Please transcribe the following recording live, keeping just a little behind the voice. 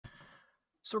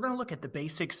So we're going to look at the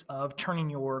basics of turning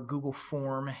your Google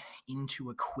form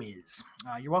into a quiz.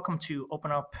 You're welcome to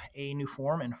open up a new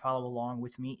form and follow along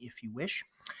with me if you wish.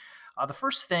 The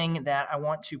first thing that I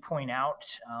want to point out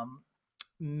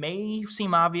may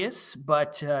seem obvious,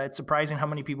 but it's surprising how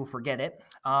many people forget it.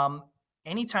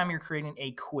 Anytime you're creating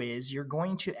a quiz, you're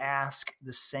going to ask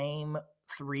the same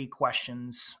three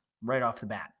questions right off the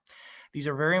bat. These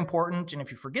are very important, and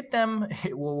if you forget them,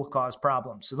 it will cause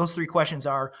problems. So those three questions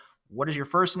are: what is your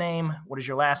first name? What is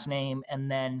your last name?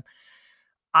 And then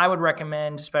I would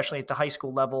recommend, especially at the high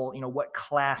school level, what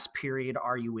class period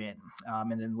are you in?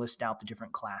 And then list out the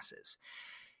different classes.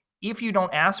 If you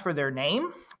don't ask for their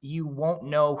name, you won't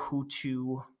know who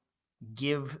to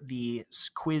give the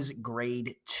quiz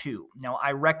grade to. Now,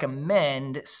 I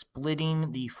recommend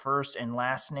splitting the first and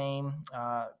last name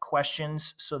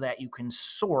questions so that you can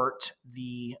sort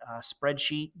the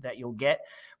spreadsheet that you'll get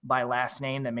by last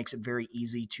name. That makes it very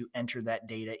easy to enter that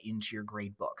data into your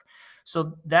grade book.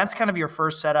 So that's kind of your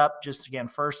first setup. Just again,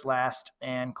 first, last,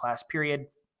 and class period.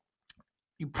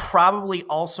 You probably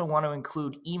also want to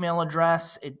include email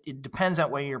address. It depends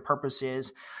on what your purpose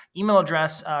is. Email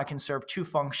address can serve two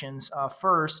functions.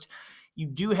 First, you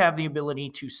do have the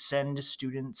ability to send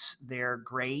students their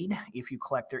grade if you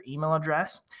collect their email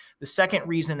address. The second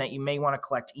reason that you may want to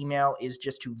collect email is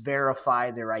just to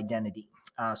verify their identity.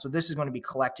 So this is going to be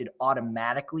collected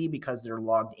automatically because they're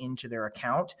logged into their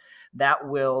account. That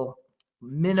will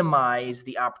minimize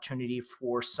the opportunity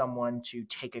for someone to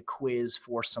take a quiz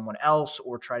for someone else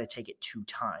or try to take it two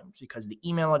times, because the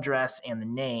email address and the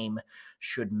name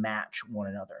should match one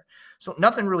another. So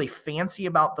nothing really fancy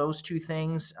about those two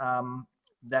things.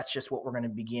 That's just what we're going to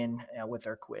begin with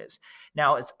our quiz.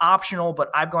 Now, it's optional, but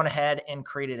I've gone ahead and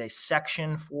created a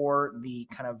section for the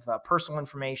kind of personal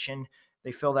information.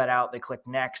 They fill that out, they click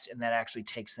next, and that actually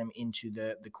takes them into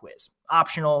the quiz.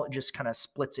 Optional, just kind of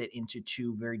splits it into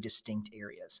two very distinct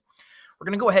areas. We're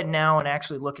going to go ahead now and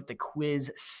actually look at the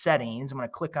quiz settings. I'm going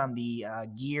to click on the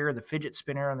gear, the fidget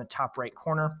spinner in the top right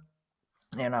corner,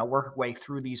 and work our way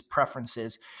through these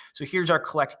preferences. So here's our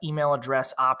collect email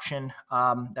address option.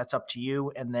 That's up to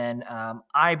you. And then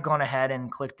I've gone ahead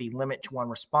and clicked the limit to one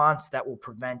response. That will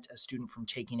prevent a student from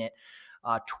taking it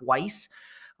twice.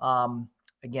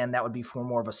 Again, that would be for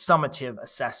more of a summative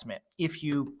assessment. If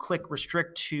you click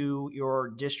restrict to your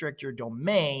district, your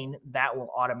domain, that will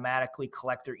automatically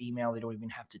collect their email. They don't even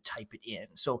have to type it in.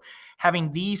 So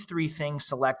having these three things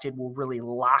selected will really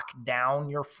lock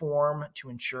down your form to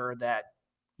ensure that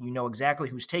you know exactly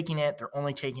who's taking it. They're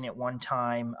only taking it one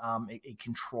time. It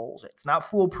controls it. It's not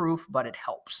foolproof, but it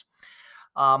helps.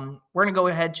 We're going to go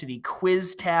ahead to the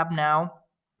quiz tab now.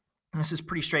 This is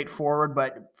pretty straightforward,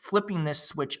 but flipping this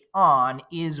switch on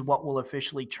is what will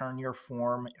officially turn your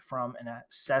form from an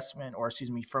assessment, or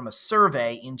from a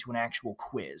survey into an actual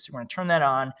quiz. We're going to turn that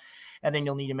on, and then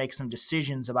you'll need to make some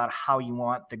decisions about how you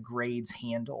want the grades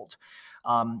handled.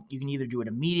 You can either do it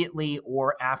immediately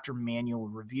or after manual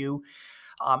review.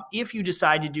 If you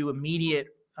decide to do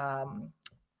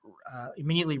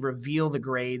immediately reveal the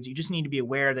grades, you just need to be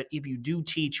aware that if you do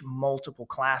teach multiple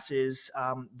classes,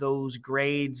 those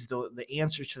grades, the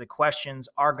answers to the questions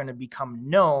are going to become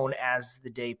known as the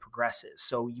day progresses.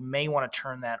 So you may want to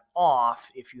turn that off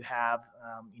if you have,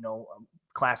 a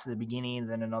class at the beginning and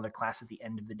then another class at the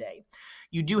end of the day.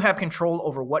 You do have control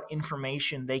over what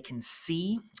information they can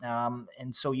see,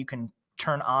 and so you can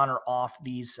turn on or off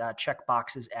these check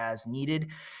boxes as needed.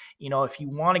 If you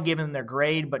want to give them their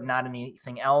grade but not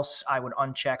anything else, I would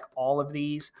uncheck all of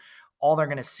these. All they're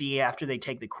going to see after they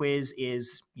take the quiz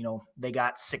is, they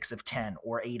got 6 of 10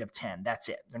 or 8 of 10. That's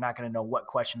it. They're not going to know what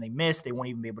question they missed. They won't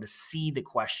even be able to see the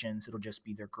questions. It'll just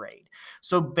be their grade.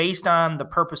 So based on the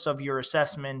purpose of your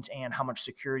assessment and how much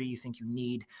security you think you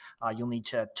need, you'll need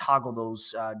to toggle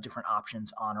those different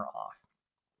options on or off.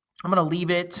 I'm going to leave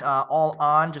it all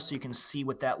on just so you can see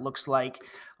what that looks like.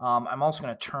 I'm also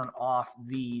going to turn off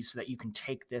these so that you can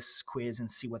take this quiz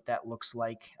and see what that looks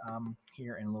like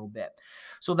here in a little bit.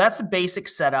 So that's the basic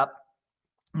setup.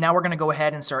 Now we're going to go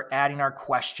ahead and start adding our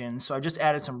questions. So I just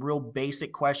added some real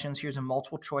basic questions. Here's a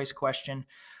multiple choice question.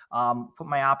 Put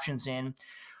my options in.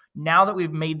 Now that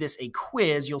we've made this a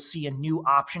quiz, you'll see a new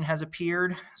option has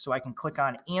appeared. So I can click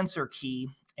on answer key.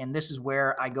 And this is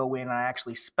where I go in and I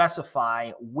actually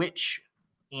specify which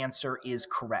answer is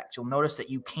correct. You'll notice that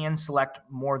you can select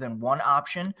more than one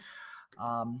option.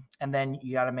 And then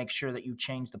you got to make sure that you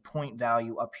change the point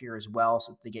value up here as well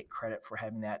so that they get credit for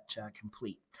having that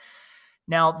complete.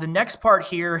 Now, the next part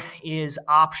here is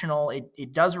optional.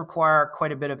 It does require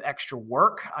quite a bit of extra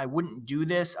work. I wouldn't do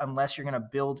this unless you're going to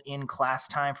build in class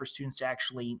time for students to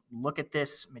actually look at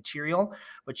this material,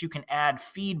 but you can add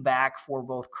feedback for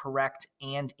both correct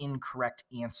and incorrect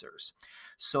answers.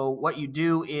 So what you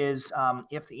do is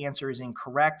if the answer is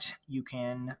incorrect, you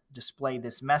can display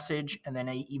this message and then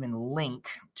even link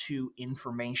to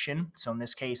information. So in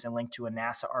this case, a link to a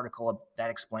NASA article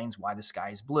that explains why the sky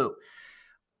is blue.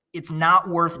 It's not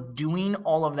worth doing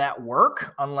all of that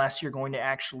work unless you're going to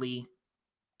actually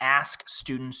ask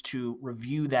students to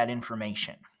review that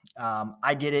information.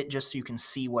 I did it just so you can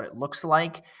see what it looks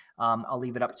like. I'll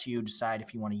leave it up to you to decide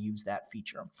if you want to use that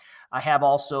feature. I have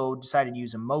also decided to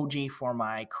use emoji for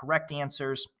my correct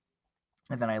answers.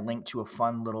 And then I linked to a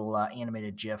fun little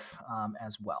animated GIF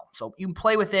as well. So you can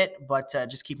play with it, but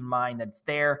just keep in mind that it's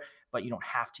there, but you don't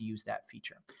have to use that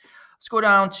feature. Let's go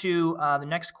down to the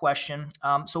next question.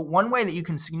 So one way that you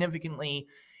can significantly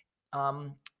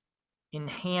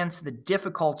enhance the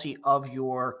difficulty of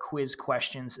your quiz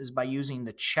questions is by using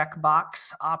the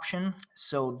checkbox option.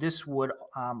 So this would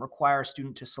require a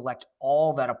student to select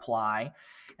all that apply.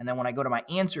 And then when I go to my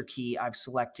answer key, I've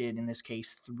selected, in this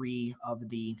case, 3 of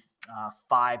the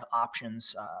 5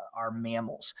 options are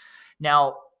mammals.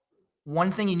 Now,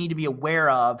 one thing you need to be aware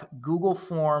of, Google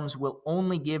Forms will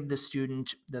only give the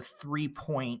student the 3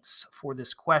 points for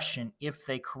this question if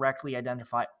they correctly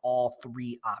identify all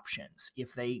 3 options.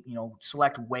 If they,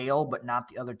 select whale but not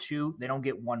the other 2, they don't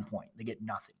get 1 point. They get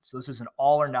nothing. So this is an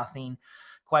all or nothing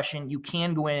question. You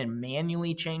can go in and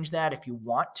manually change that if you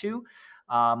want to.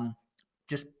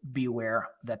 Just be aware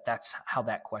that that's how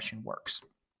that question works.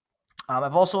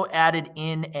 I've also added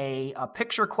in a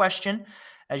picture question,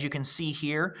 as you can see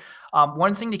here.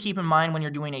 One thing to keep in mind when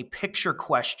you're doing a picture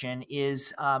question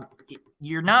is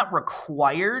you're not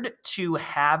required to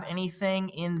have anything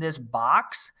in this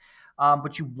box,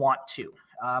 but you want to.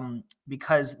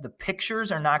 Because the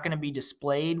pictures are not going to be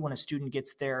displayed when a student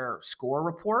gets their score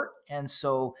report. And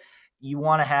so you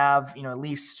want to have, at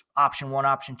least option 1,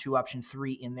 option 2, option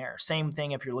 3 in there. Same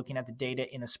thing if you're looking at the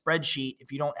data in a spreadsheet.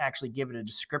 If you don't actually give it a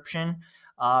description,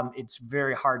 it's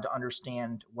very hard to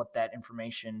understand what that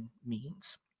information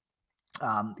means.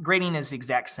 Grading is the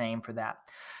exact same for that.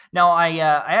 Now, I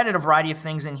added a variety of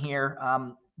things in here.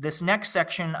 This next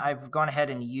section, I've gone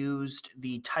ahead and used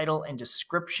the title and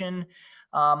description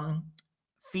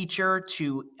feature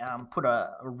to put a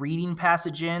reading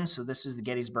passage in. So this is the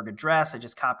Gettysburg Address. I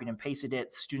just copied and pasted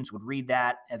it. Students would read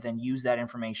that and then use that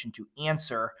information to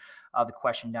answer the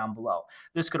question down below.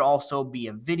 This could also be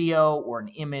a video or an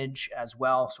image as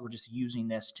well. So we're just using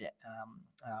this to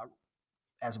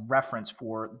as reference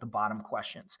for the bottom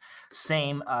questions.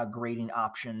 Same grading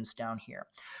options down here.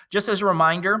 Just as a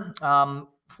reminder,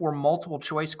 for multiple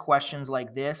choice questions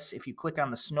like this, if you click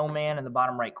on the snowman in the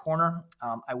bottom right corner,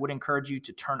 I would encourage you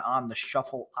to turn on the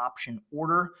shuffle option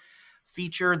order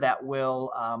feature. That will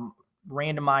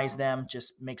randomize them,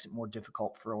 just makes it more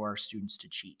difficult for our students to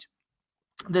cheat.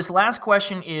 This last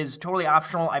question is totally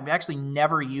optional. I've actually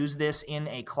never used this in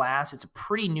a class. It's a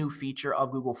pretty new feature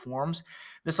of Google Forms.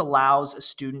 This allows a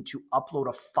student to upload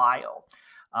a file.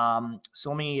 So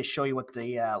let me show you what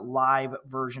the live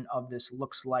version of this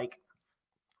looks like.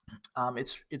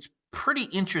 It's pretty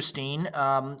interesting.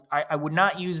 I would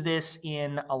not use this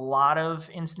in a lot of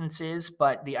instances,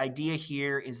 but the idea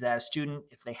here is that a student,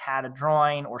 if they had a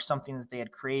drawing or something that they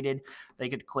had created, they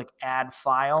could click Add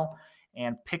File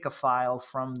and pick a file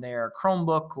from their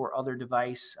Chromebook or other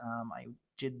device. I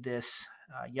did this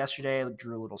yesterday. I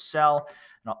drew a little cell,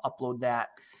 and I'll upload that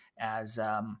as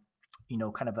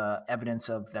kind of a evidence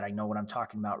of that I know what I'm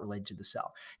talking about related to the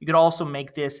cell. You could also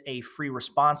make this a free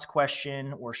response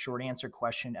question or short answer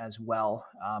question as well.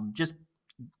 Just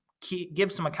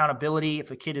give some accountability.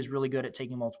 If a kid is really good at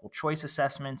taking multiple choice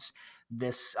assessments,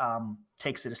 this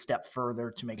takes it a step further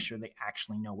to make sure they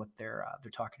actually know what they're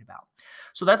talking about.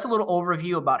 So that's a little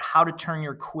overview about how to turn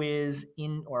your quiz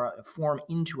in or a form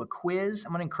into a quiz.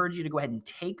 I'm going to encourage you to go ahead and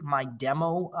take my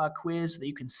demo quiz so that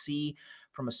you can see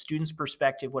from a student's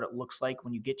perspective what it looks like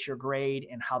when you get your grade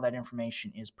and how that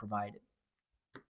information is provided.